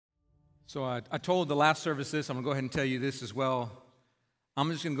So I told the last service this. I'm going to go ahead and tell you this as well.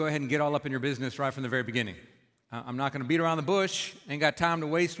 I'm just going to go ahead and get all up in your business right from the very beginning. I'm not going to beat around the bush. Ain't got time to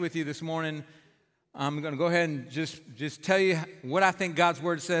waste with you this morning. I'm going to go ahead and just tell you what I think God's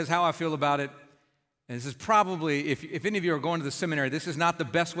Word says, how I feel about it. And this is probably, if any of you are going to the seminary, this is not the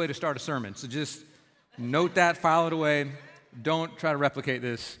best way to start a sermon. So just note that, file it away. Don't try to replicate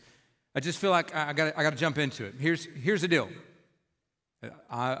this. I just feel like I got to jump into it. Here's the deal.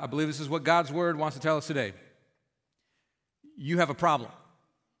 I believe this is what God's Word wants to tell us today. You have a problem.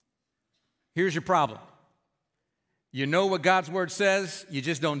 Here's your problem. You know what God's Word says, you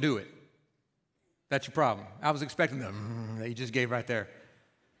just don't do it. That's your problem. I was expecting that you just gave right there.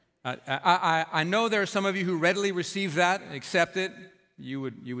 I know there are some of you who readily receive that, accept it. You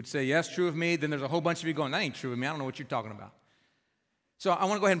would say, yes, true of me. Then there's a whole bunch of you going, that ain't true of me. I don't know what you're talking about. So I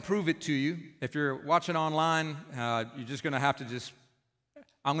want to go ahead and prove it to you. If you're watching online, you're just going to have to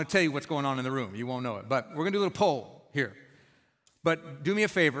I'm going to tell you what's going on in the room. You won't know it. But we're going to do a little poll here. But do me a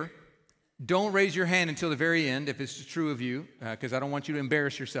favor. Don't raise your hand until the very end if it's true of you, because I don't want you to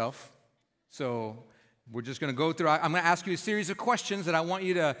embarrass yourself. So we're just going to go through. I'm going to ask you a series of questions that I want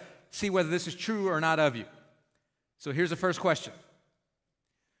you to see whether this is true or not of you. So here's the first question.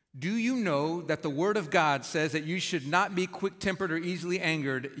 Do you know that the Word of God says that you should not be quick-tempered or easily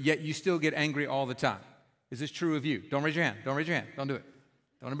angered, yet you still get angry all the time? Is this true of you? Don't raise your hand. Don't raise your hand. Don't do it.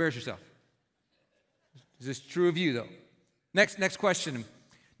 Don't embarrass yourself. Is this true of you, though? Next question.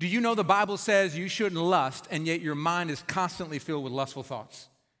 Do you know the Bible says you shouldn't lust, and yet your mind is constantly filled with lustful thoughts?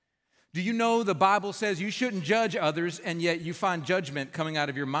 Do you know the Bible says you shouldn't judge others, and yet you find judgment coming out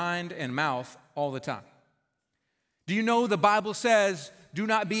of your mind and mouth all the time? Do you know the Bible says do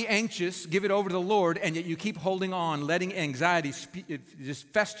not be anxious, give it over to the Lord, and yet you keep holding on, letting anxiety just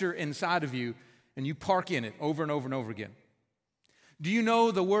fester inside of you, and you park in it over and over and over again? Do you know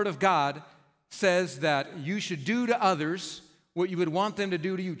the Word of God says that you should do to others what you would want them to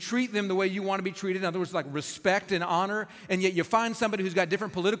do to you? Treat them the way you want to be treated. In other words, like respect and honor. And yet you find somebody who's got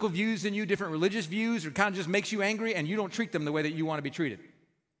different political views than you, different religious views, or kind of just makes you angry, and you don't treat them the way that you want to be treated.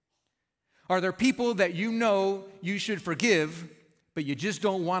 Are there people that you know you should forgive, but you just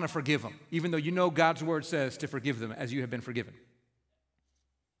don't want to forgive them, even though you know God's Word says to forgive them as you have been forgiven?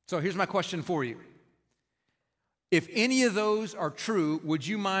 So here's my question for you. If any of those are true, would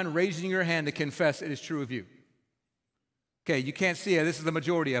you mind raising your hand to confess it is true of you? Okay, you can't see it. This is the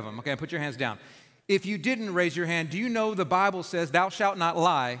majority of them. Okay, put your hands down. If you didn't raise your hand, do you know the Bible says thou shalt not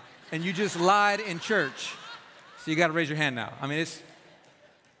lie, and you just lied in church? So you got to raise your hand now. I mean,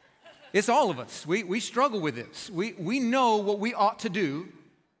 it's all of us. We struggle with this. We know what we ought to do,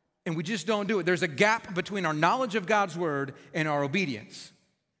 and we just don't do it. There's a gap between our knowledge of God's Word and our obedience.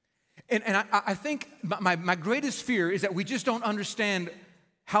 And I think my greatest fear is that we just don't understand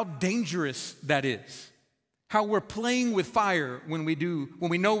how dangerous that is. How we're playing with fire when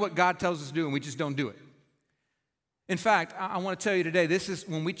we know what God tells us to do and we just don't do it. In fact, I want to tell you today, this is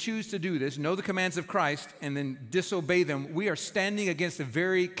when we choose to do this, know the commands of Christ and then disobey them, we are standing against the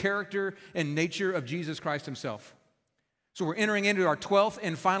very character and nature of Jesus Christ himself. So we're entering into our 12th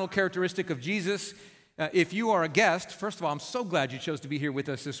and final characteristic of Jesus. If you are a guest, first of all, I'm so glad you chose to be here with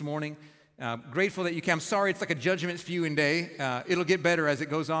us this morning. Grateful that you came. I'm sorry it's like a judgment spewing day. It'll get better as it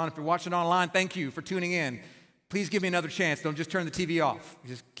goes on. If you're watching online, thank you for tuning in. Please give me another chance. Don't just turn the TV off.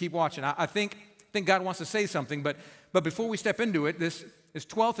 Just keep watching. I think God wants to say something, but before we step into it, this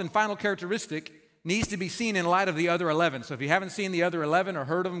 12th and final characteristic needs to be seen in light of the other 11. So if you haven't seen the other 11 or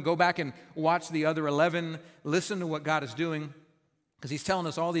heard of them, go back and watch the other 11. Listen to what God is doing, because he's telling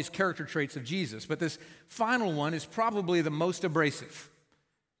us all these character traits of Jesus. But this final one is probably the most abrasive.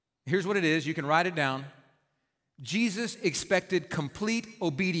 Here's what it is. You can write it down. Jesus expected complete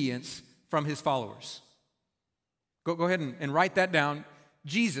obedience from his followers. Go ahead and write that down.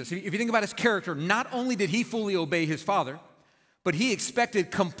 Jesus, if you think about his character, not only did he fully obey his Father, but he expected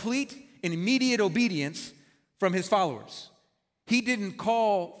complete and immediate obedience from his followers. He didn't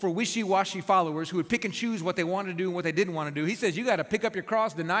call for wishy-washy followers who would pick and choose what they wanted to do and what they didn't want to do. He says, you got to pick up your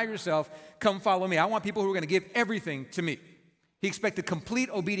cross, deny yourself, come follow me. I want people who are going to give everything to me. He expected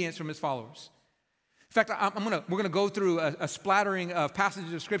complete obedience from his followers. In fact, we're going to go through a splattering of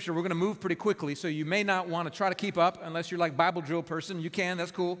passages of Scripture. We're going to move pretty quickly, so you may not want to try to keep up unless you're like Bible drill person. You can,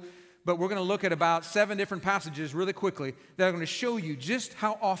 that's cool. But we're going to look at about 7 different passages really quickly that are going to show you just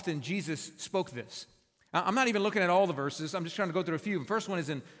how often Jesus spoke this. I'm not even looking at all the verses. I'm just trying to go through a few. The first one is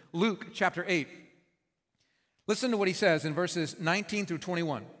in Luke chapter 8. Listen to what he says in verses 19 through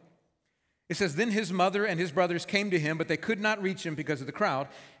 21. It says, then his mother and his brothers came to him, but they could not reach him because of the crowd.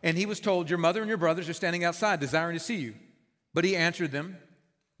 And he was told, your mother and your brothers are standing outside, desiring to see you. But he answered them,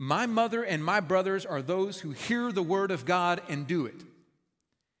 My mother and my brothers are those who hear the word of God and do it.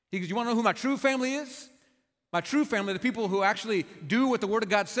 He goes, you want to know who my true family is? My true family, the people who actually do what the word of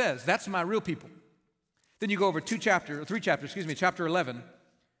God says. That's my real people. Then you go over chapter 11.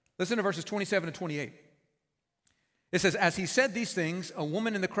 Listen to verses 27 and 28. It says, as he said these things, a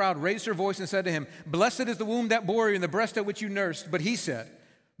woman in the crowd raised her voice and said to him, blessed is the womb that bore you and the breast at which you nursed. But he said,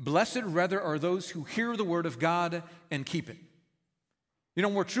 blessed rather are those who hear the word of God and keep it. You know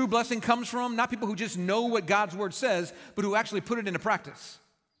where true blessing comes from? Not people who just know what God's word says, but who actually put it into practice.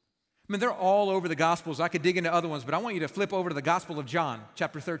 I mean, they're all over the Gospels. I could dig into other ones, but I want you to flip over to the Gospel of John,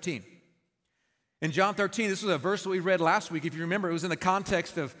 chapter 13. In John 13, this was a verse that we read last week. If you remember, it was in the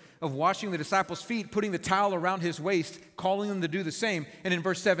context of washing the disciples' feet, putting the towel around his waist, calling them to do the same. And in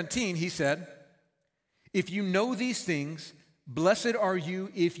verse 17, he said, if you know these things, blessed are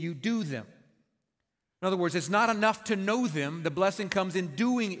you if you do them. In other words, it's not enough to know them. The blessing comes in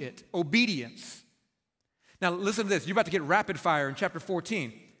doing it, obedience. Now, listen to this. You're about to get rapid fire in chapter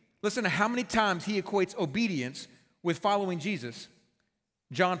 14. Listen to how many times he equates obedience with following Jesus.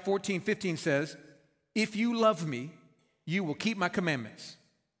 John 14:15 says, if you love me, you will keep my commandments.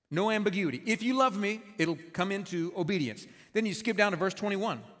 No ambiguity. If you love me, it'll come into obedience. Then you skip down to verse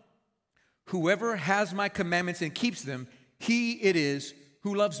 21. Whoever has my commandments and keeps them, he it is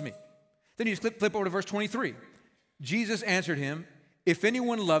who loves me. Then you flip over to verse 23. Jesus answered him, if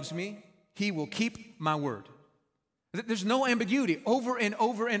anyone loves me, he will keep my word. There's no ambiguity over and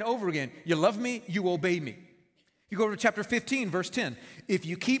over and over again. You love me, you obey me. You go to chapter 15, verse 10. If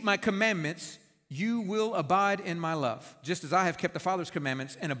you keep my commandments, you will abide in my love, just as I have kept the Father's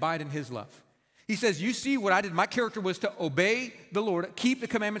commandments and abide in his love. He says, you see what I did. My character was to obey the Lord, keep the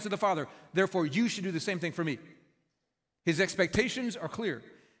commandments of the Father. Therefore, you should do the same thing for me. His expectations are clear.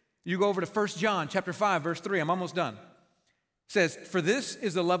 You go over to 1 John chapter 5, verse 3. I'm almost done. It says, for this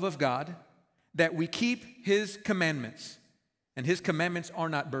is the love of God, that we keep his commandments, and his commandments are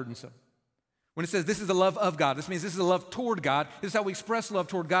not burdensome. When it says this is the love of God, this means this is the love toward God. This is how we express love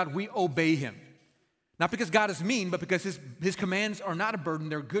toward God. We obey him. Not because God is mean, but because his commands are not a burden.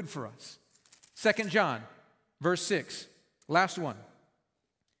 They're good for us. 2 John, verse 6, last one.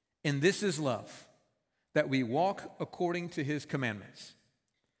 And this is love, that we walk according to his commandments.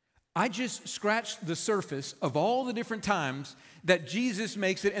 I just scratched the surface of all the different times that Jesus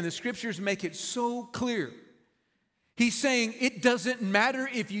makes it, and the scriptures make it so clear. He's saying it doesn't matter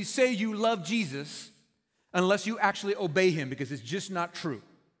if you say you love Jesus unless you actually obey him, because it's just not true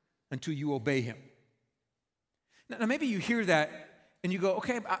until you obey him. Now maybe you hear that and you go,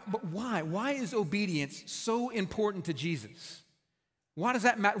 okay, but why? Why is obedience so important to Jesus? Why does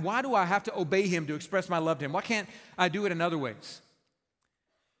that matter? Why do I have to obey him to express my love to him? Why can't I do it in other ways?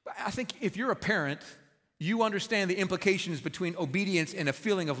 I think if you're a parent, you understand the implications between obedience and a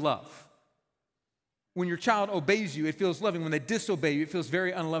feeling of love. When your child obeys you, it feels loving. When they disobey you, it feels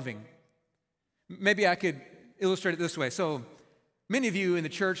very unloving. Maybe I could illustrate it this way. So many of you in the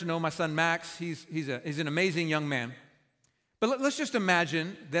church know my son Max. He's an amazing young man. But let's just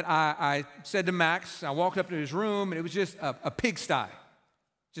imagine that I said to Max, I walked up to his room, and it was just a pigsty.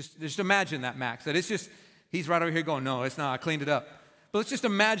 Just imagine that, Max. That it's just, he's right over here going, no, it's not. I cleaned it up. But let's just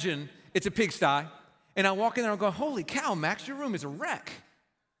imagine it's a pigsty. And I walk in there and I go, holy cow, Max, your room is a wreck.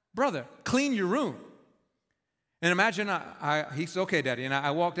 Brother, clean your room. And imagine he said, okay, Daddy. And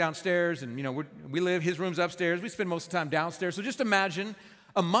I walk downstairs, and, his room's upstairs. We spend most of the time downstairs. So just imagine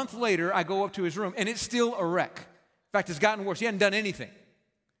a month later, I go up to his room, and it's still a wreck. In fact, it's gotten worse. He hadn't done anything.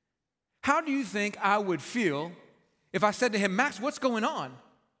 How do you think I would feel if I said to him, Max, what's going on?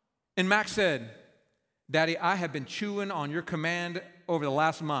 And Max said, Daddy, I have been chewing on your command over the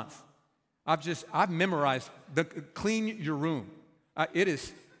last month. I've memorized clean your room. It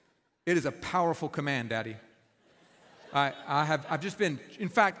is a powerful command, Daddy. I've just been, in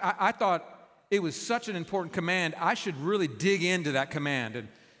fact, I thought it was such an important command, I should really dig into that command. And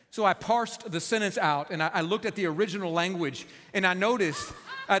so I parsed the sentence out, and I looked at the original language, and I noticed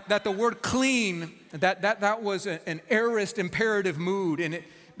that the word clean, that was an aorist imperative mood, and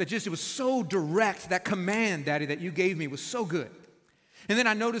it was so direct. That command, Daddy, that you gave me was so good. And then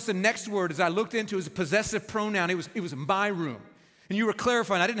I noticed the next word, as I looked into it, was a possessive pronoun. It was my room. And you were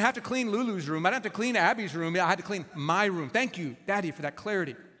clarifying, I didn't have to clean Lulu's room. I didn't have to clean Abby's room. I had to clean my room. Thank you, Daddy, for that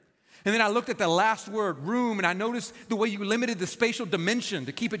clarity. And then I looked at the last word, room, and I noticed the way you limited the spatial dimension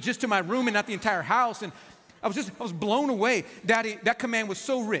to keep it just to my room and not the entire house. And I was blown away. Daddy, that command was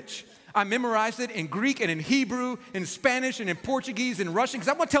so rich. I memorized it in Greek and in Hebrew, in Spanish and in Portuguese and Russian,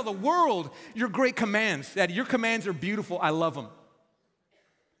 because I want to tell the world your great commands. Daddy, your commands are beautiful. I love them.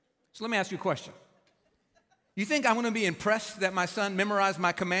 So let me ask you a question. You think I'm going to be impressed that my son memorized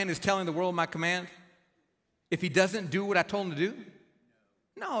my command, is telling the world my command, if he doesn't do what I told him to do?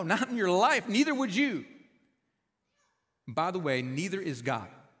 No, not in your life. Neither would you. By the way, neither is God.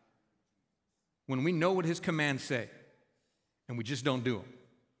 When we know what his commands say and we just don't do them.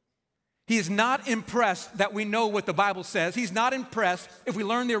 He is not impressed that we know what the Bible says. He's not impressed if we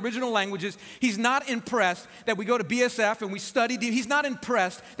learn the original languages. He's not impressed that we go to BSF and we study. He's not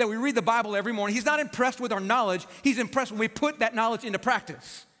impressed that we read the Bible every morning. He's not impressed with our knowledge. He's impressed when we put that knowledge into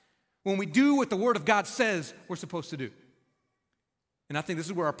practice, when we do what the Word of God says we're supposed to do. And I think this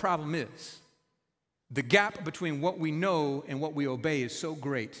is where our problem is. The gap between what we know and what we obey is so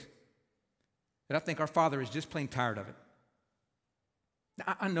great that I think our Father is just plain tired of it.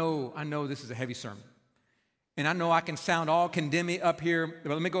 Now, I know this is a heavy sermon. And I know I can sound all condemning up here,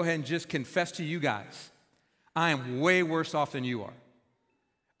 but let me go ahead and just confess to you guys, I am way worse off than you are.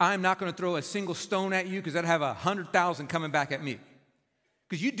 I'm not going to throw a single stone at you because I'd have 100,000 coming back at me.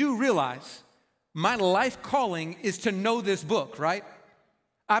 Because you do realize my life calling is to know this book, right?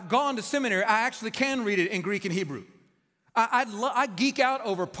 I've gone to seminary. I actually can read it in Greek and Hebrew. I geek out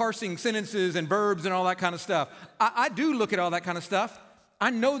over parsing sentences and verbs and all that kind of stuff. I do look at all that kind of stuff. I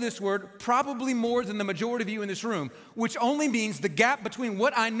know this word probably more than the majority of you in this room, which only means the gap between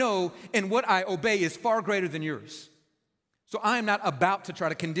what I know and what I obey is far greater than yours. So I am not about to try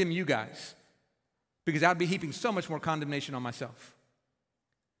to condemn you guys because I'd be heaping so much more condemnation on myself.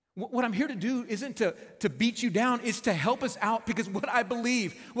 What I'm here to do isn't to beat you down, it's to help us out, because what I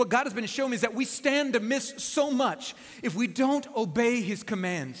believe, what God has been showing me is that we stand to miss so much if we don't obey his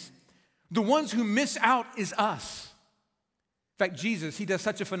commands. The ones who miss out is us. In fact, Jesus, he does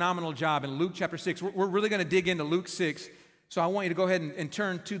such a phenomenal job in Luke chapter 6. We're really going to dig into Luke 6, so I want you to go ahead and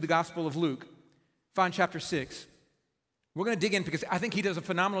turn to the Gospel of Luke. Find chapter 6. We're going to dig in because I think he does a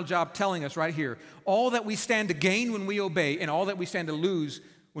phenomenal job telling us right here all that we stand to gain when we obey and all that we stand to lose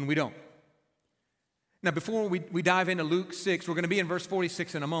when we don't. Now, before we dive into Luke 6, we're going to be in verse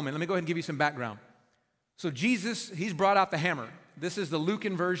 46 in a moment. Let me go ahead and give you some background. So Jesus, he's brought out the hammer. This is the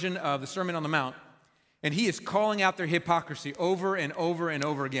Lucan version of the Sermon on the Mount, and he is calling out their hypocrisy over and over and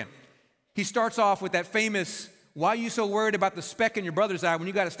over again. He starts off with that famous, why are you so worried about the speck in your brother's eye when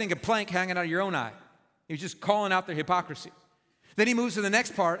you got a stinking plank hanging out of your own eye? He's just calling out their hypocrisy. Then he moves to the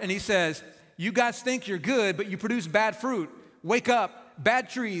next part, and he says, you guys think you're good, but you produce bad fruit. Wake up. Bad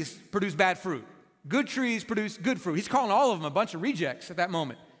trees produce bad fruit. Good trees produce good fruit. He's calling all of them a bunch of rejects at that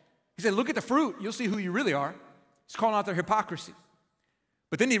moment. He said, look at the fruit. You'll see who you really are. He's calling out their hypocrisy.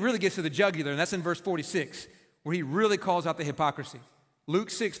 But then he really gets to the jugular, and that's in verse 46, where he really calls out the hypocrisy. Luke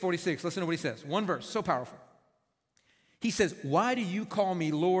 6:46, listen to what he says. One verse, so powerful. He says, why do you call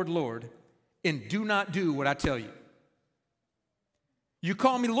me Lord, Lord, and do not do what I tell you? You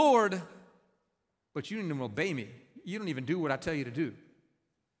call me Lord, but you didn't even obey me. You don't even do what I tell you to do.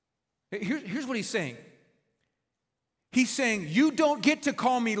 Here's what he's saying. He's saying, you don't get to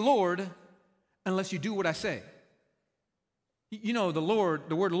call me Lord unless you do what I say. You know, the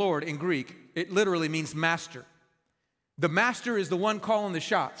word Lord in Greek, it literally means master. The master is the one calling the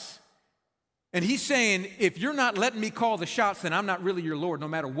shots. And he's saying, if you're not letting me call the shots, then I'm not really your Lord, no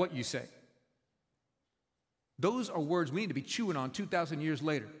matter what you say. Those are words we need to be chewing on 2,000 years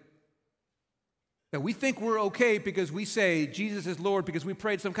later. That we think we're okay because we say Jesus is Lord because we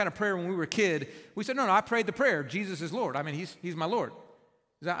prayed some kind of prayer when we were a kid. We said, no, I prayed the prayer. Jesus is Lord. I mean, he's my Lord.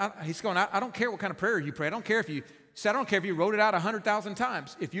 He's going, I don't care what kind of prayer you pray. I don't care if you wrote it out 100,000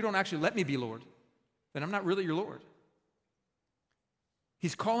 times. If you don't actually let me be Lord, then I'm not really your Lord.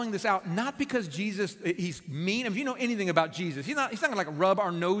 He's calling this out not because Jesus, he's mean. If you know anything about Jesus, he's not going to like rub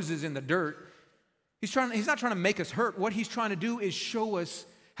our noses in the dirt. He's not trying to make us hurt. What he's trying to do is show us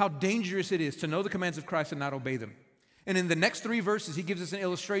how dangerous it is to know the commands of Christ and not obey them. And in the next 3 verses, he gives us an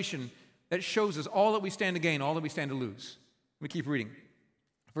illustration that shows us all that we stand to gain, all that we stand to lose. Let me keep reading.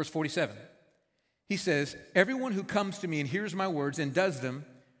 Verse 47. He says, everyone who comes to me and hears my words and does them,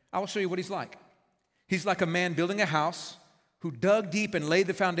 I will show you what he's like. He's like a man building a house who dug deep and laid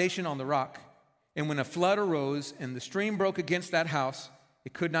the foundation on the rock. And when a flood arose and the stream broke against that house,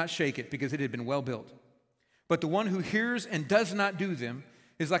 it could not shake it because it had been well built. But the one who hears and does not do them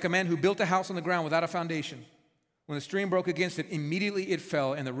is like a man who built a house on the ground without a foundation. When the stream broke against it, immediately it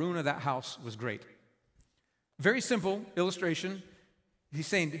fell, and the ruin of that house was great. Very simple illustration. He's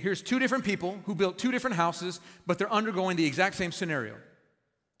saying here's 2 different people who built 2 different houses, but they're undergoing the exact same scenario.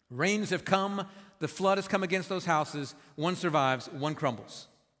 Rains have come, the flood has come against those houses. One survives, one crumbles.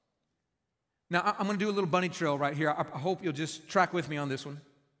 Now, I'm going to do a little bunny trail right here. I hope you'll just track with me on this one.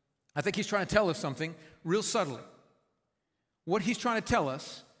 I think he's trying to tell us something real subtly. What he's trying to tell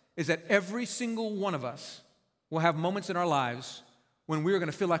us is that every single one of us will have moments in our lives when we're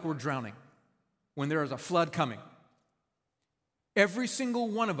going to feel like we're drowning, when there is a flood coming. Every single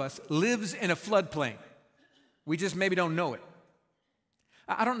one of us lives in a floodplain. We just maybe don't know it.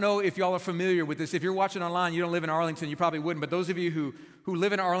 I don't know if y'all are familiar with this. If you're watching online, you don't live in Arlington, you probably wouldn't, but those of you who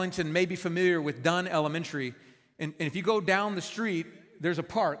live in Arlington may be familiar with Dunn Elementary. And if you go down the street, there's a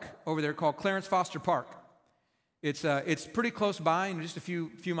park over there called Clarence Foster Park. It's pretty close by and just a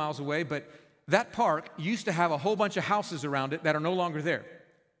few miles away, but that park used to have a whole bunch of houses around it that are no longer there.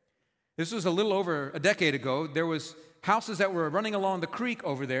 This was a little over a decade ago. There was houses that were running along the creek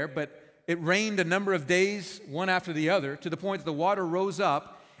over there, but it rained a number of days, one after the other, to the point that the water rose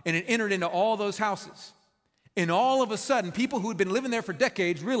up and it entered into all those houses. And all of a sudden, people who had been living there for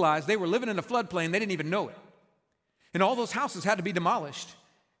decades realized they were living in a floodplain. They didn't even know it. And all those houses had to be demolished.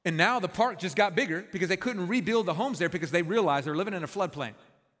 And now the park just got bigger because they couldn't rebuild the homes there because they realized they were living in a floodplain.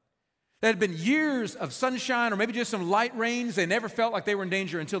 There had been years of sunshine or maybe just some light rains. They never felt like they were in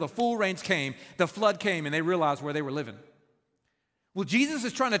danger until the full rains came, the flood came, and they realized where they were living. Well, Jesus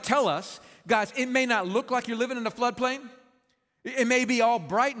is trying to tell us, guys, it may not look like you're living in a floodplain. It may be all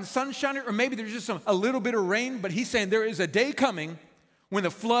bright and sunshiny, or maybe there's just a little bit of rain, but he's saying there is a day coming when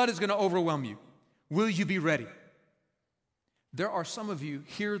the flood is going to overwhelm you. Will you be ready? There are some of you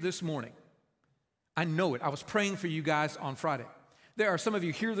here this morning. I know it. I was praying for you guys on Friday. There are some of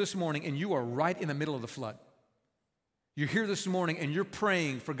you here this morning, and you are right in the middle of the flood. You're here this morning, and you're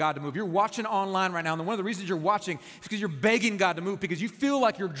praying for God to move. You're watching online right now, and one of the reasons you're watching is because you're begging God to move, because you feel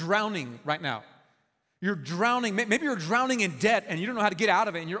like you're drowning right now. You're drowning. Maybe you're drowning in debt, and you don't know how to get out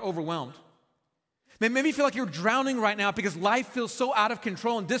of it, and you're overwhelmed. Maybe you feel like you're drowning right now because life feels so out of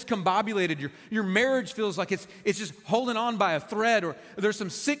control and discombobulated. Your marriage feels like it's just holding on by a thread, or there's some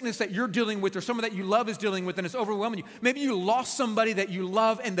sickness that you're dealing with or someone that you love is dealing with and it's overwhelming you. Maybe you lost somebody that you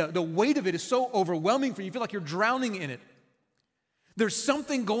love and the weight of it is so overwhelming for you. You feel like you're drowning in it. There's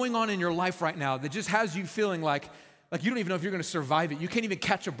something going on in your life right now that just has you feeling like you don't even know if you're going to survive it. You can't even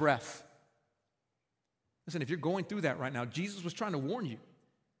catch a breath. Listen, if you're going through that right now, Jesus was trying to warn you.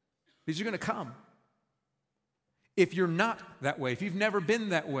 These are going to come. If you're not that way, if you've never been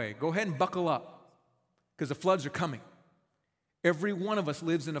that way, go ahead and buckle up because the floods are coming. Every one of us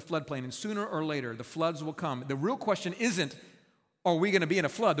lives in a floodplain, and sooner or later, the floods will come. The real question isn't, are we going to be in a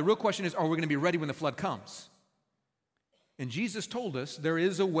flood? The real question is, are we going to be ready when the flood comes? And Jesus told us there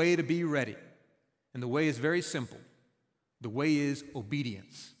is a way to be ready, and the way is very simple. The way is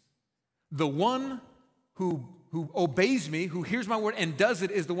obedience. The one who obeys me, who hears my word and does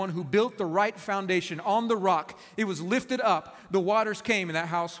it, is the one who built the right foundation on the rock. It was lifted up, the waters came, and that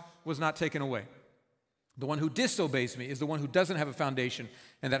house was not taken away. The one who disobeys me is the one who doesn't have a foundation,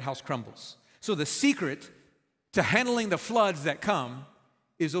 and that house crumbles. So the secret to handling the floods that come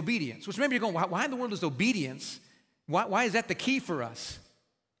is obedience. Which maybe you're going, why in the world is obedience? Why is that the key for us?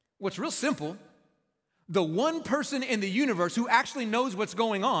 Well, it's real simple. The one person in the universe who actually knows what's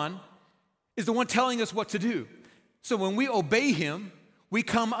going on is the one telling us what to do. So when we obey him, we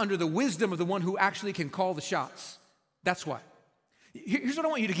come under the wisdom of the one who actually can call the shots. That's why. Here's what I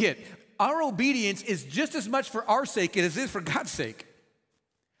want you to get. Our obedience is just as much for our sake as it is for God's sake.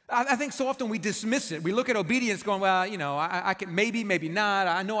 I think so often we dismiss it. We look at obedience going, well, I can maybe not.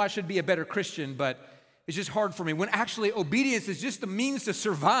 I know I should be a better Christian, but it's just hard for me. When actually obedience is just the means to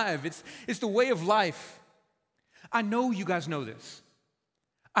survive. It's the way of life. I know you guys know this.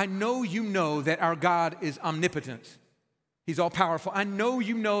 I know you know that our God is omnipotent. He's all-powerful. I know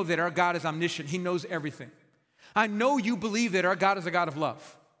you know that our God is omniscient. He knows everything. I know you believe that our God is a God of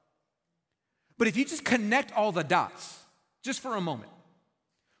love. But if you just connect all the dots, just for a moment,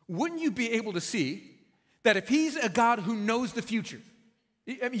 wouldn't you be able to see that if he's a God who knows the future,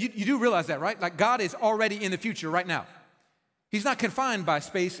 I mean, you do realize that, right? Like God is already in the future right now. He's not confined by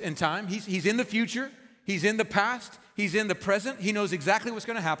space and time. He's in the future. He's in the past. He's in the present. He knows exactly what's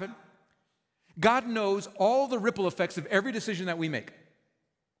going to happen. God knows all the ripple effects of every decision that we make.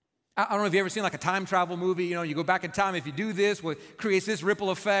 I don't know if you've ever seen like a time travel movie. You go back in time. If you do this, what creates this ripple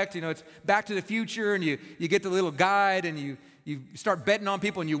effect? It's Back to the Future, and you get the little guide, and you start betting on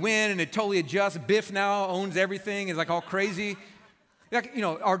people, and you win, and it totally adjusts. Biff now owns everything. It's like all crazy.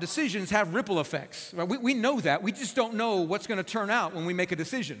 Our decisions have ripple effects. Right? We know that. We just don't know what's going to turn out when we make a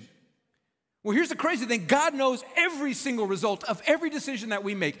decision. Well, here's the crazy thing. God knows every single result of every decision that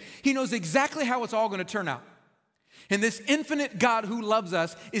we make. He knows exactly how it's all going to turn out. And this infinite God who loves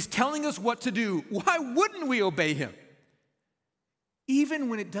us is telling us what to do. Why wouldn't we obey him? Even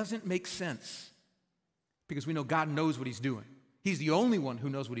when it doesn't make sense. Because we know God knows what he's doing. He's the only one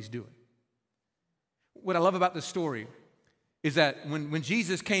who knows what he's doing. What I love about this story is that when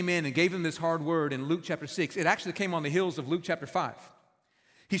Jesus came in and gave him this hard word in Luke chapter 6, it actually came on the heels of Luke chapter 5.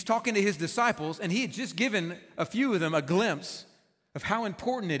 He's talking to his disciples, and he had just given a few of them a glimpse of how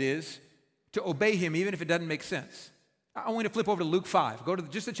important it is to obey him, even if it doesn't make sense. I want you to flip over to Luke 5. Go to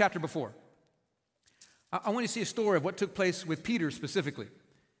just the chapter before. I want you to see a story of what took place with Peter specifically.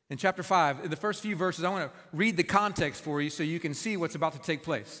 In chapter 5, in the first few verses, I want to read the context for you so you can see what's about to take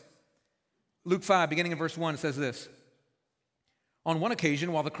place. Luke 5, beginning in verse 1, says this. On one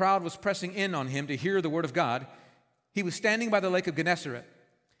occasion, while the crowd was pressing in on him to hear the word of God, he was standing by the lake of Gennesaret,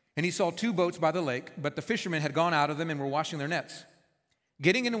 and he saw two boats by the lake, but the fishermen had gone out of them and were washing their nets.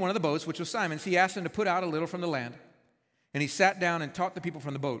 Getting into one of the boats, which was Simon's, he asked him to put out a little from the land, and he sat down and taught the people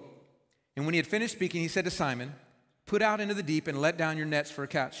from the boat. And when he had finished speaking, he said to Simon, "Put out into the deep and let down your nets for a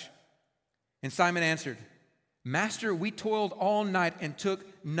catch." And Simon answered, "Master, we toiled all night and took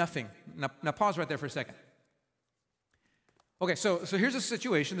nothing." Now pause right there for a second. Okay, so here's the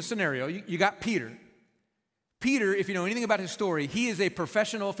situation, the scenario. You got Peter. Peter, if you know anything about his story, he is a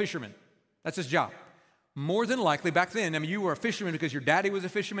professional fisherman. That's his job. More than likely, back then, I mean, you were a fisherman because your daddy was a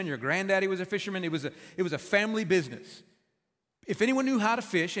fisherman, your granddaddy was a fisherman. It was a family business. If anyone knew how to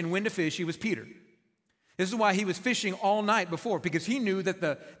fish and when to fish, he was Peter. This is why he was fishing all night before, because he knew that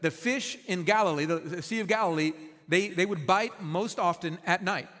the fish in Galilee, the Sea of Galilee, they would bite most often at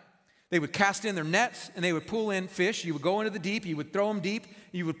night. They would cast in their nets, and they would pull in fish. You would go into the deep, you would throw them deep,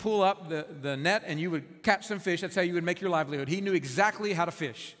 you would pull up the net, and you would catch some fish. That's how you would make your livelihood. He knew exactly how to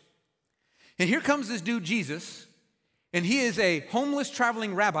fish. And here comes this dude, Jesus, and he is a homeless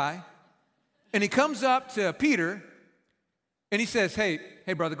traveling rabbi, and he comes up to Peter, and he says, hey,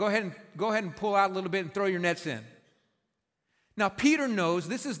 brother, go ahead and pull out a little bit and throw your nets in. Now, Peter knows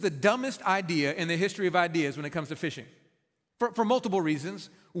this is the dumbest idea in the history of ideas when it comes to fishing, for multiple reasons.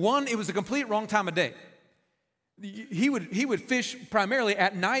 One, it was a complete wrong time of day. He would fish primarily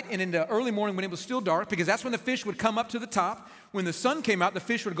at night and in the early morning when it was still dark, because that's when the fish would come up to the top. When the sun came out, the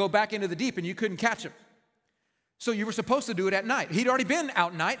fish would go back into the deep, and you couldn't catch them. So you were supposed to do it at night. He'd already been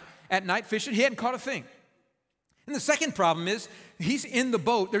out at night fishing. He hadn't caught a thing. And the second problem is, he's in the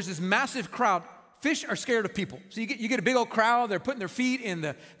boat. There's this massive crowd. Fish are scared of people. So you get a big old crowd. They're putting their feet in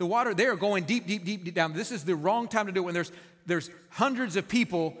the water. They are going deep, deep, deep, deep down. This is the wrong time to do it when there's hundreds of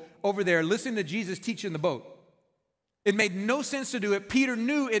people over there listening to Jesus teach in the boat. It made no sense to do it. Peter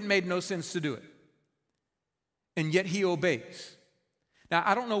knew it made no sense to do it. And yet he obeys. Now,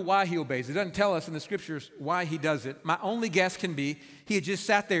 I don't know why he obeys. It doesn't tell us in the scriptures why he does it. My only guess can be he had just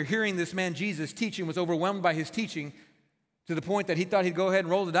sat there hearing this man Jesus teaching, was overwhelmed by his teaching to the point that he thought he'd go ahead and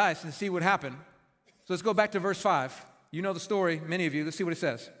roll the dice and see what happened. So let's go back to verse 5. You know the story, many of you. Let's see what it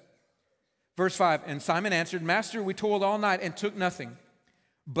says. Verse 5, and Simon answered, "Master, we toiled all night and took nothing,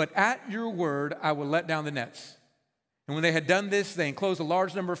 but at your word I will let down the nets." And when they had done this, they enclosed a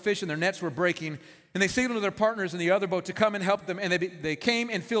large number of fish, and their nets were breaking. And they signaled to their partners in the other boat to come and help them. And they came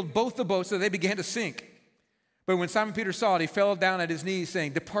and filled both the boats, so they began to sink. But when Simon Peter saw it, he fell down at his knees,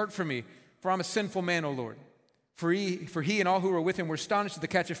 saying, "Depart from me, for I'm a sinful man, O Lord." For he and all who were with him were astonished at the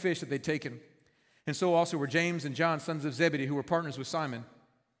catch of fish that they'd taken. And so also were James and John, sons of Zebedee, who were partners with Simon.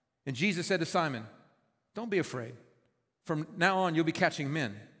 And Jesus said to Simon, "Don't be afraid. From now on, you'll be catching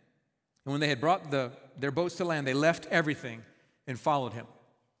men." And when they had brought their boats to land, they left everything and followed him.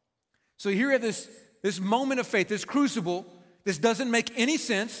 So here at this moment of faith, this crucible, this doesn't make any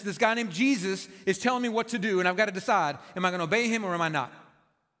sense. This guy named Jesus is telling me what to do, and I've got to decide, am I going to obey him or am I not?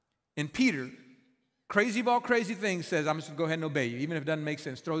 And Peter, crazy of all crazy things, says, "I'm just going to go ahead and obey you, even if it doesn't make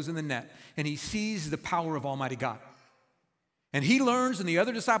sense," throws in the net, and he sees the power of Almighty God. And he learns, and the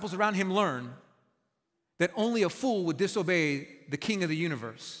other disciples around him learn, that only a fool would disobey the King of the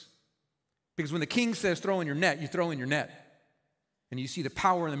universe. Because when the king says throw in your net, you throw in your net. And you see the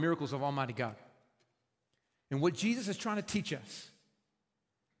power and the miracles of Almighty God. And what Jesus is trying to teach us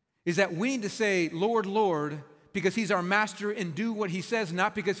is that we need to say, "Lord, Lord," because he's our master, and do what he says,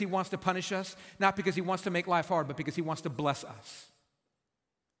 not because he wants to punish us, not because he wants to make life hard, but because he wants to bless us.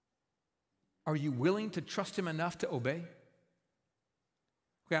 Are you willing to trust him enough to obey?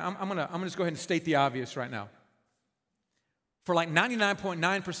 Okay, I'm gonna just go ahead and state the obvious right now. For like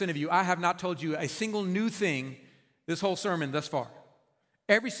 99.9% of you, I have not told you a single new thing this whole sermon thus far.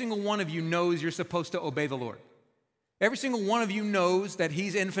 Every single one of you knows you're supposed to obey the Lord. Every single one of you knows that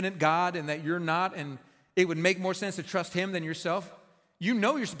he's infinite God and that you're not, and it would make more sense to trust him than yourself. You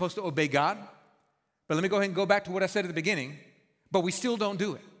know you're supposed to obey God. But let me go ahead and go back to what I said at the beginning. But we still don't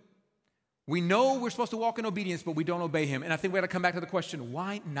do it. We know we're supposed to walk in obedience, but we don't obey him. And I think we got to come back to the question,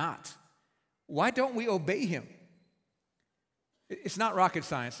 why not? Why don't we obey him? It's not rocket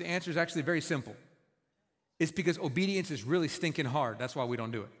science. The answer is actually very simple. It's because obedience is really stinking hard. That's why we don't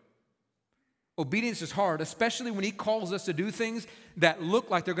do it. Obedience is hard, especially when he calls us to do things that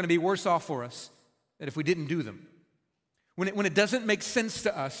look like they're going to be worse off for us than if we didn't do them. When it doesn't make sense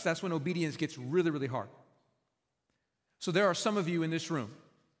to us, that's when obedience gets really, really hard. So there are some of you in this room,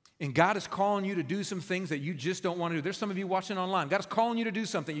 and God is calling you to do some things that you just don't want to do. There's some of you watching online. God is calling you to do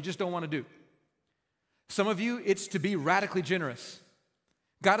something you just don't want to do. Some of you, it's to be radically generous.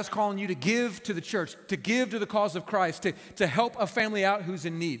 God is calling you to give to the church, to give to the cause of Christ, to help a family out who's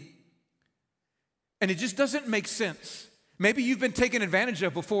in need. And it just doesn't make sense. Maybe you've been taken advantage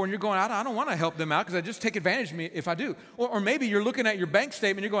of before and you're going, I don't want to help them out because I just take advantage of me if I do. Or maybe you're looking at your bank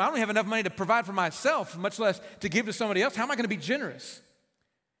statement and you're going, I don't have enough money to provide for myself, much less to give to somebody else. How am I going to be generous?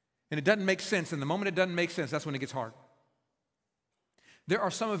 And it doesn't make sense. And the moment it doesn't make sense, that's when it gets hard. There are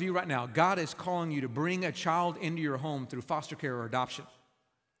some of you right now, God is calling you to bring a child into your home through foster care or adoption.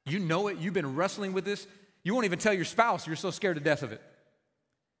 You know it. You've been wrestling with this. You won't even tell your spouse. You're so scared to death of it.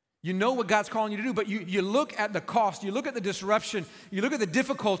 You know what God's calling you to do, but you look at the cost, you look at the disruption, you look at the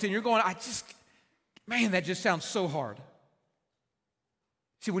difficulty, and you're going, man, that just sounds so hard.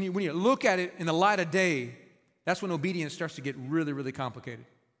 See, when you look at it in the light of day, that's when obedience starts to get really, really complicated.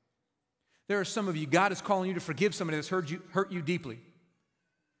 There are some of you, God is calling you to forgive somebody that's hurt you deeply.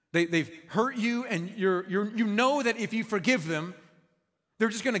 They've hurt you, and you know that if you forgive them, they're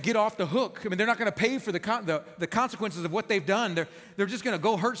just going to get off the hook. I mean, they're not going to pay for the consequences of what they've done. They're just going to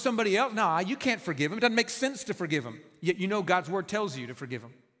go hurt somebody else. No, you can't forgive them. It doesn't make sense to forgive them. Yet you know God's word tells you to forgive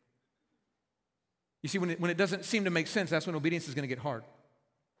them. You see, when it doesn't seem to make sense, that's when obedience is going to get hard.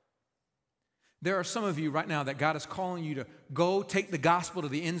 There are some of you right now that God is calling you to go take the gospel to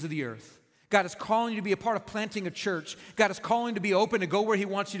the ends of the earth. God is calling you to be a part of planting a church. God is calling you to be open to go where he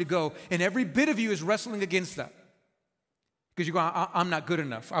wants you to go. And every bit of you is wrestling against that. Because you're going, I'm not good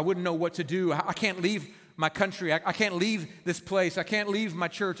enough. I wouldn't know what to do. I can't leave my country. I can't leave this place. I can't leave my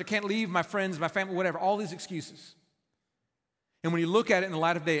church. I can't leave my friends, my family, whatever. All these excuses. And when you look at it in the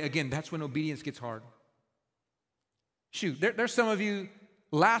light of day, again, that's when obedience gets hard. Shoot, there's some of you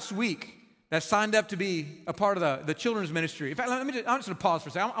last week that signed up to be a part of the children's ministry. In fact, I'm just going to pause for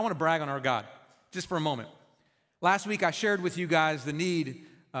a second. I want to brag on our God just for a moment. Last week, I shared with you guys the need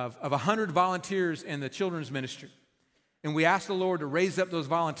of 100 volunteers in the children's ministry. And we asked the Lord to raise up those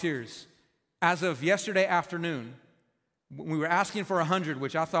volunteers. As of yesterday afternoon, we were asking for 100,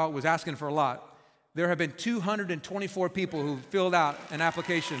 which I thought was asking for a lot. There have been 224 people who filled out an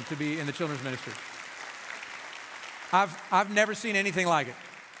application to be in the children's ministry. I've never seen anything like it.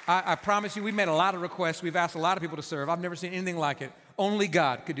 I promise you, we've made a lot of requests. We've asked a lot of people to serve. I've never seen anything like it. Only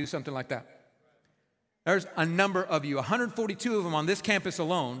God could do something like that. There's a number of you, 142 of them on this campus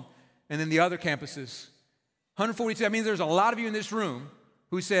alone, and then the other campuses. 142, that means there's a lot of you in this room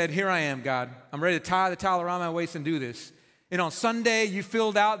who said, here I am, God. I'm ready to tie the towel around my waist and do this. And on Sunday, you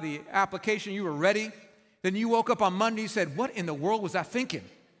filled out the application. You were ready. Then you woke up on Monday and said, what in the world was I thinking?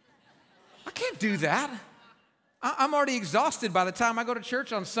 I can't do that. I'm already exhausted by the time I go to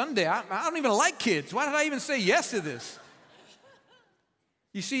church on Sunday. I don't even like kids. Why did I even say yes to this?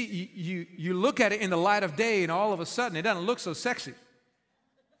 You see, you look at it in the light of day, and all of a sudden, it doesn't look so sexy.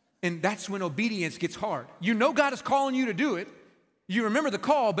 And that's when obedience gets hard. You know God is calling you to do it. You remember the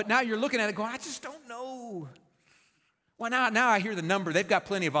call, but now you're looking at it going, I just don't know. Well, now I hear the number. They've got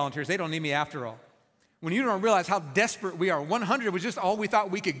plenty of volunteers. They don't need me after all. When you don't realize how desperate we are, 100 was just all we thought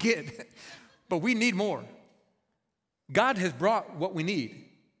we could get. But we need more. God has brought what we need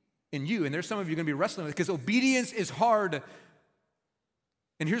in you, and there's some of you going to be wrestling with it because obedience is hard.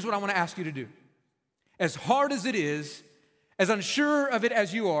 And here's what I want to ask you to do. As hard as it is, as unsure of it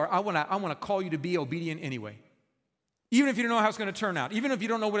as you are, I want to call you to be obedient anyway. Even if you don't know how it's going to turn out, even if you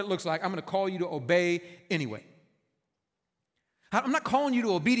don't know what it looks like, I'm going to call you to obey anyway. I'm not calling you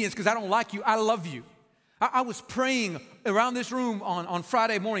to obedience because I don't like you. I love you. I was praying around this room on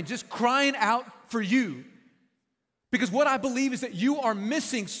Friday morning, just crying out for you. Because what I believe is that you are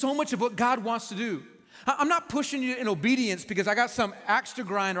missing so much of what God wants to do. I'm not pushing you in obedience because I got some axe to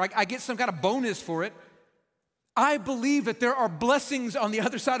grind or I get some kind of bonus for it. I believe that there are blessings on the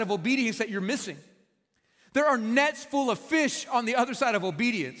other side of obedience that you're missing. There are nets full of fish on the other side of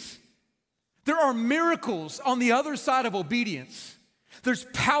obedience. There are miracles on the other side of obedience. There's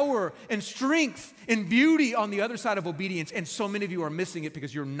power and strength and beauty on the other side of obedience, and so many of you are missing it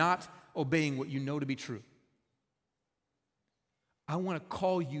because you're not obeying what you know to be true. I want to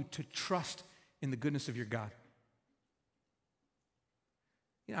call you to trust in the goodness of your God.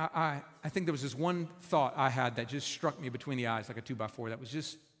 You know, I think there was this one thought I had that just struck me between the eyes like a 2x4. That was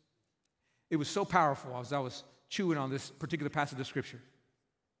just, it was so powerful as I was chewing on this particular passage of Scripture.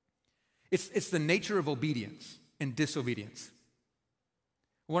 It's the nature of obedience and disobedience.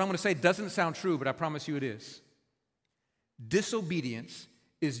 What I'm going to say doesn't sound true, but I promise you it is. Disobedience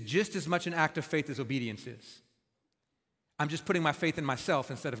is just as much an act of faith as obedience is. I'm just putting my faith in myself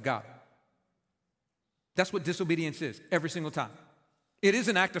instead of God. That's what disobedience is every single time. It is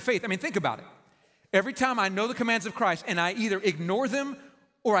an act of faith. I mean, think about it. Every time I know the commands of Christ and I either ignore them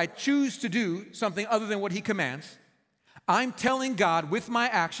or I choose to do something other than what he commands, I'm telling God with my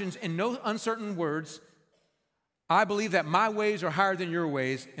actions in no uncertain words, I believe that my ways are higher than your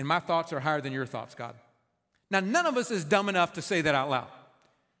ways and my thoughts are higher than your thoughts, God. Now, none of us is dumb enough to say that out loud.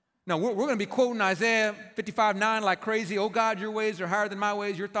 No, we're going to be quoting Isaiah 55:9 like crazy. Oh God, your ways are higher than my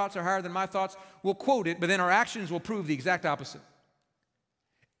ways. Your thoughts are higher than my thoughts. We'll quote it, but then our actions will prove the exact opposite.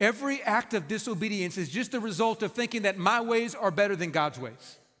 Every act of disobedience is just a result of thinking that my ways are better than God's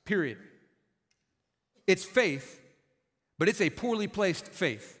ways, period. It's faith, but it's a poorly placed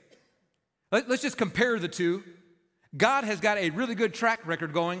faith. Let's just compare the two. God has got a really good track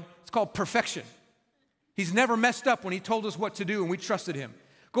record going. It's called perfection. He's never messed up when he told us what to do and we trusted him.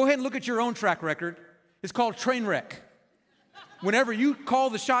 Go ahead and look at your own track record. It's called train wreck. Whenever you call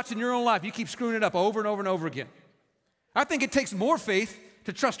the shots in your own life, you keep screwing it up over and over and over again. I think it takes more faith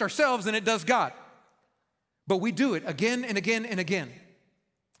to trust ourselves than it does God. But we do it again and again and again.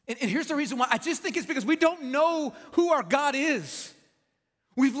 And here's the reason why. I just think it's because we don't know who our God is.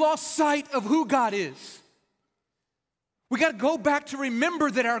 We've lost sight of who God is. We got to go back to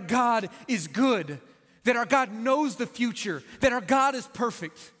remember that our God is good, that our God knows the future, that our God is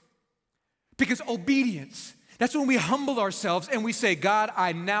perfect. Because obedience, that's when we humble ourselves and we say, God,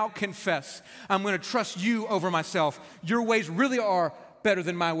 I now confess. I'm going to trust you over myself. Your ways really are better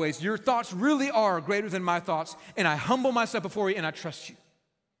than my ways. Your thoughts really are greater than my thoughts. And I humble myself before you and I trust you.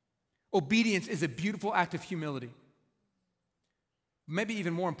 Obedience is a beautiful act of humility. Maybe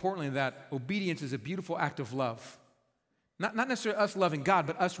even more importantly than that, obedience is a beautiful act of love. Not necessarily us loving God,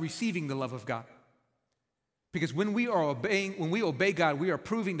 but us receiving the love of God. Because when we obey God, we are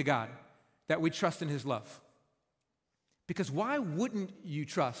proving to God that we trust in his love. Because why wouldn't you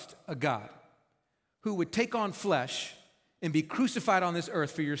trust a God who would take on flesh and be crucified on this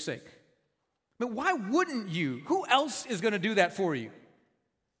earth for your sake? But why wouldn't you? Who else is going to do that for you?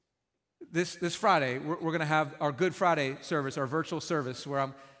 This Friday, we're going to have our Good Friday service, our virtual service, where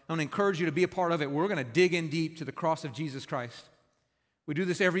I'm going to encourage you to be a part of it. We're going to dig in deep to the cross of Jesus Christ. We do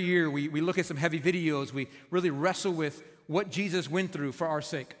this every year. We look at some heavy videos. We really wrestle with what Jesus went through for our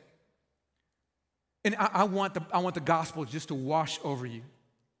sake. And I want the gospel just to wash over you.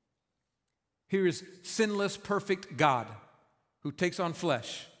 Here is sinless, perfect God who takes on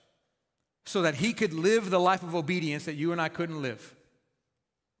flesh so that he could live the life of obedience that you and I couldn't live.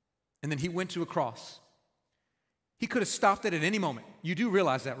 And then he went to a cross. He could have stopped it at any moment. You do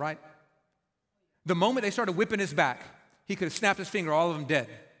realize that, right? The moment they started whipping his back, he could have snapped his finger, all of them dead.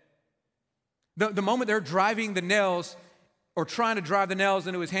 The moment they're driving the nails or trying to drive the nails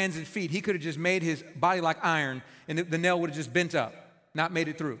into his hands and feet, he could have just made his body like iron and the nail would have just bent up, not made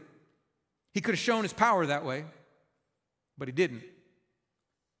it through. He could have shown his power that way, but he didn't.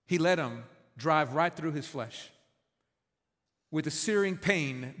 He let him drive right through his flesh with a searing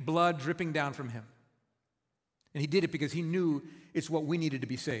pain, blood dripping down from him. And he did it because he knew it's what we needed to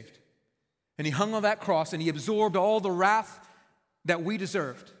be saved. And he hung on that cross and he absorbed all the wrath that we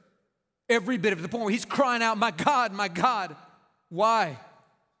deserved. Every bit of it, to the point where he's crying out, my God, why?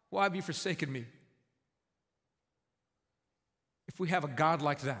 Why have you forsaken me? If we have a God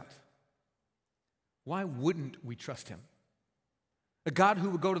like that, why wouldn't we trust him? A God who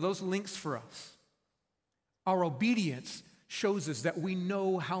would go to those lengths for us. Our obedience shows us that we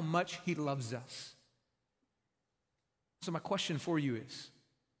know how much he loves us. So my question for you is,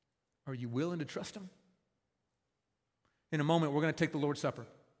 are you willing to trust him? In a moment, we're going to take the Lord's Supper.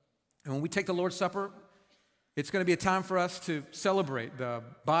 And when we take the Lord's Supper, it's going to be a time for us to celebrate the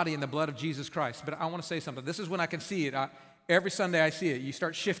body and the blood of Jesus Christ. But I want to say something. This is when I can see it. Every Sunday I see it. You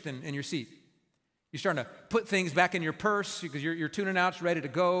start shifting in your seat. You're starting to put things back in your purse because you're tuning out, you're ready to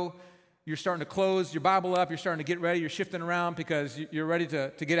go. You're starting to close your Bible up. You're starting to get ready. You're shifting around because you're ready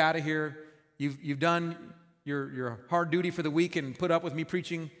to get out of here. You've done your hard duty for the week and put up with me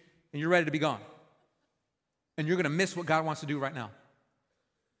preaching, and you're ready to be gone. And you're going to miss what God wants to do right now.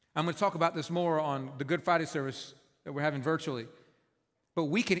 I'm going to talk about this more on the Good Friday service that we're having virtually. But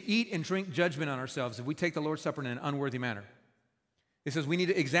we can eat and drink judgment on ourselves if we take the Lord's Supper in an unworthy manner. It says we need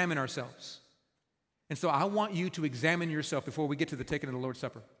to examine ourselves. And so I want you to examine yourself before we get to the taking of the Lord's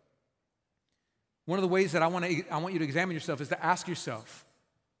Supper. One of the ways that I want you to examine yourself is to ask yourself,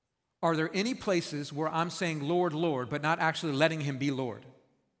 are there any places where I'm saying, Lord, Lord, but not actually letting him be Lord?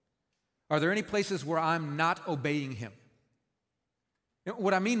 Are there any places where I'm not obeying Him?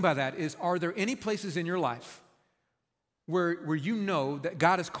 What I mean by that is, are there any places in your life where you know that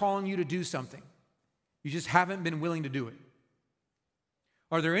God is calling you to do something? You just haven't been willing to do it.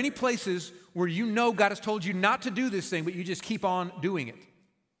 Are there any places where you know God has told you not to do this thing, but you just keep on doing it?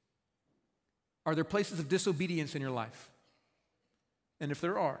 Are there places of disobedience in your life? And if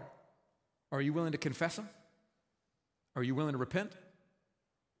there are you willing to confess them? Are you willing to repent?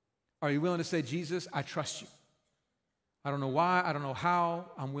 Are you willing to say, Jesus, I trust you. I don't know why, I don't know how,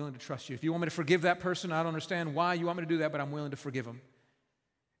 I'm willing to trust you. If you want me to forgive that person, I don't understand why you want me to do that, but I'm willing to forgive them.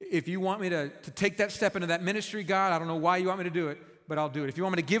 If you want me to take that step into that ministry, God, I don't know why you want me to do it, but I'll do it. If you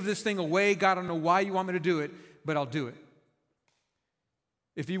want me to give this thing away, God, I don't know why you want me to do it, but I'll do it.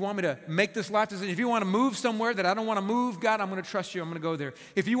 If you want me to make this life decision, if you want to move somewhere that I don't want to move, God, I'm going to trust you. I'm going to go there.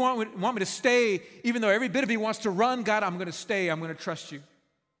 If you want me to stay, even though every bit of me wants to run, God, I'm going to stay. I'm going to trust you.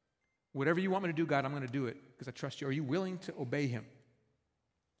 Whatever you want me to do, God, I'm going to do it because I trust you. Are you willing to obey Him?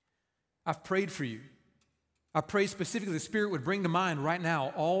 I've prayed for you. I pray specifically the Spirit would bring to mind right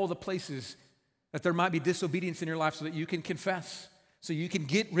now all the places that there might be disobedience in your life so that you can confess, so you can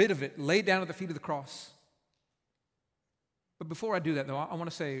get rid of it, lay it down at the feet of the cross. But before I do that, though, I want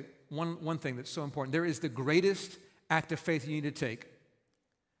to say one thing that's so important. There is the greatest act of faith you need to take,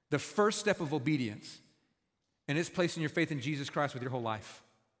 the first step of obedience, and it's placing your faith in Jesus Christ with your whole life.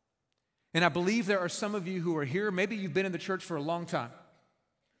 And I believe there are some of you who are here, maybe you've been in the church for a long time,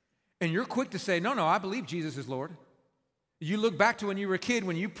 and you're quick to say, no, I believe Jesus is Lord. You look back to when you were a kid,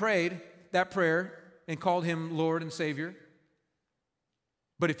 when you prayed that prayer and called Him Lord and Savior.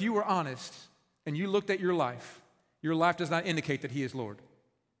 But if you were honest and you looked at your life does not indicate that He is Lord.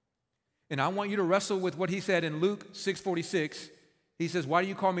 And I want you to wrestle with what He said in Luke 6:46. He says, why do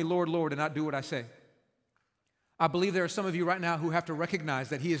you call me Lord, Lord, and not do what I say? I believe there are some of you right now who have to recognize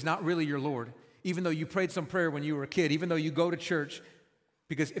that He is not really your Lord, even though you prayed some prayer when you were a kid, even though you go to church,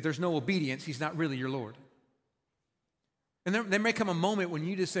 because if there's no obedience, He's not really your Lord. And there may come a moment when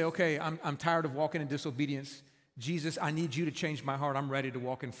you just say, okay, I'm tired of walking in disobedience. Jesus, I need you to change my heart. I'm ready to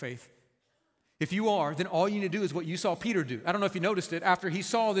walk in faith. If you are, then all you need to do is what you saw Peter do. I don't know if you noticed it. After he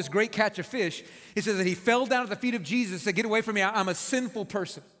saw this great catch of fish, it says that he fell down at the feet of Jesus and said, get away from me, I'm a sinful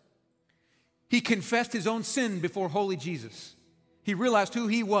person. He confessed his own sin before holy Jesus. He realized who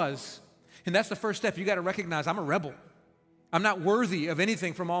he was. And that's the first step. You got to recognize, I'm a rebel. I'm not worthy of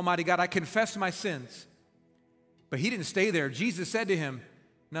anything from Almighty God. I confess my sins. But he didn't stay there. Jesus said to him,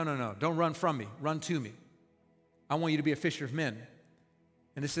 no, don't run from me. Run to me. I want you to be a fisher of men.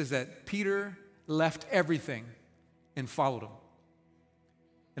 And it says that Peter left everything and followed Him.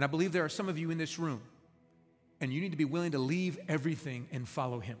 And I believe there are some of you in this room, and you need to be willing to leave everything and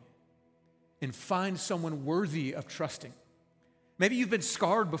follow Him and find someone worthy of trusting. Maybe you've been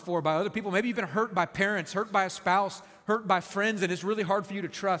scarred before by other people. Maybe you've been hurt by parents, hurt by a spouse, hurt by friends, and it's really hard for you to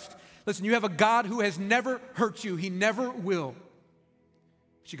trust. Listen, you have a God who has never hurt you. He never will.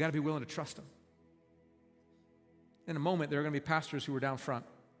 But you got to be willing to trust Him. In a moment, there are going to be pastors who are down front.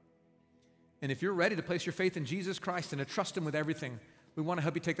 And if you're ready to place your faith in Jesus Christ and to trust Him with everything, we want to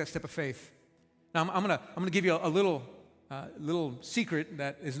help you take that step of faith. Now, I'm going to give you a little secret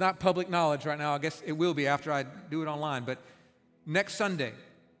that is not public knowledge right now. I guess it will be after I do it online. But next Sunday,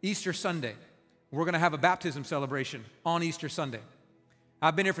 Easter Sunday, we're going to have a baptism celebration on Easter Sunday.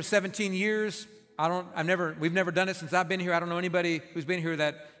 I've been here for 17 years. We've never done it since I've been here. I don't know anybody who's been here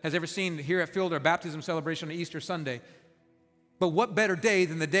that has ever seen here at Field our baptism celebration on Easter Sunday. But what better day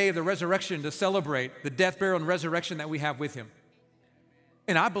than the day of the resurrection to celebrate the death, burial, and resurrection that we have with Him?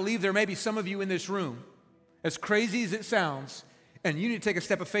 And I believe there may be some of you in this room, as crazy as it sounds, and you need to take a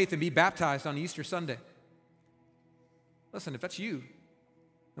step of faith and be baptized on Easter Sunday. Listen, if that's you,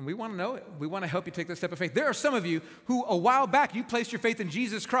 and we want to know it, we want to help you take that step of faith. There are some of you who a while back you placed your faith in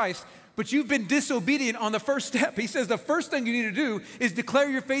Jesus Christ, but you've been disobedient on the first step. He says the first thing you need to do is declare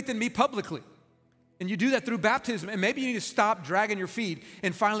your faith in me publicly. And you do that through baptism. And maybe you need to stop dragging your feet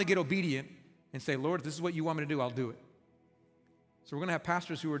and finally get obedient and say, Lord, this is what you want me to do, I'll do it. So we're going to have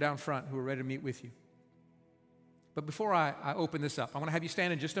pastors who are down front who are ready to meet with you. But before I open this up, I want to have you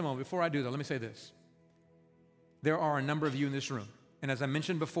stand in just a moment. Before I do that, let me say this. There are a number of you in this room. And as I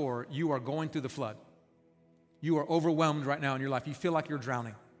mentioned before, you are going through the flood. You are overwhelmed right now in your life. You feel like you're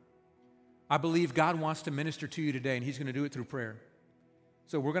drowning. I believe God wants to minister to you today, and He's going to do it through prayer.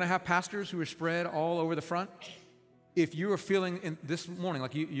 So we're going to have pastors who are spread all over the front. If you are feeling this morning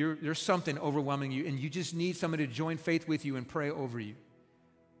like there's something overwhelming you and you just need somebody to join faith with you and pray over you,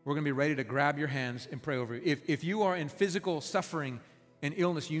 we're going to be ready to grab your hands and pray over you. If you are in physical suffering and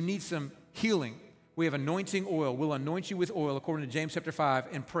illness, you need some healing, we have anointing oil. We'll anoint you with oil according to James chapter 5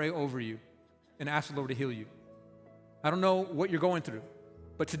 and pray over you and ask the Lord to heal you. I don't know what you're going through,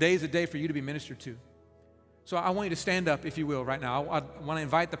 but today is a day for you to be ministered to. So I want you to stand up, if you will, right now. I want to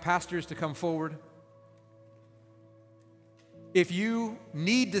invite the pastors to come forward. If you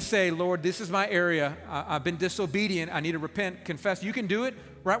need to say, Lord, this is my area. I've been disobedient. I need to repent, confess. You can do it,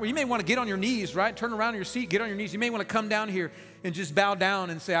 right? Well, you may want to get on your knees, right? Turn around in your seat, get on your knees. You may want to come down here and just bow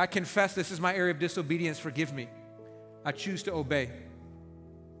down and say, I confess this is my area of disobedience. Forgive me. I choose to obey.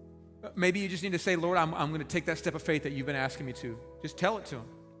 Maybe you just need to say, Lord, I'm going to take that step of faith that you've been asking me to. Just tell it to him.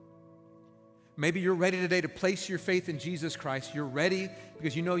 Maybe you're ready today to place your faith in Jesus Christ. You're ready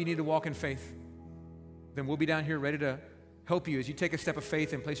because you know you need to walk in faith. Then we'll be down here ready to help you as you take a step of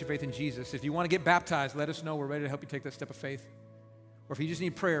faith and place your faith in Jesus. If you want to get baptized, let us know. We're ready to help you take that step of faith. Or if you just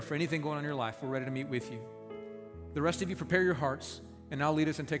need prayer for anything going on in your life, we're ready to meet with you. The rest of you, prepare your hearts, and I'll lead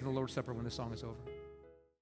us in taking the Lord's Supper when the song is over.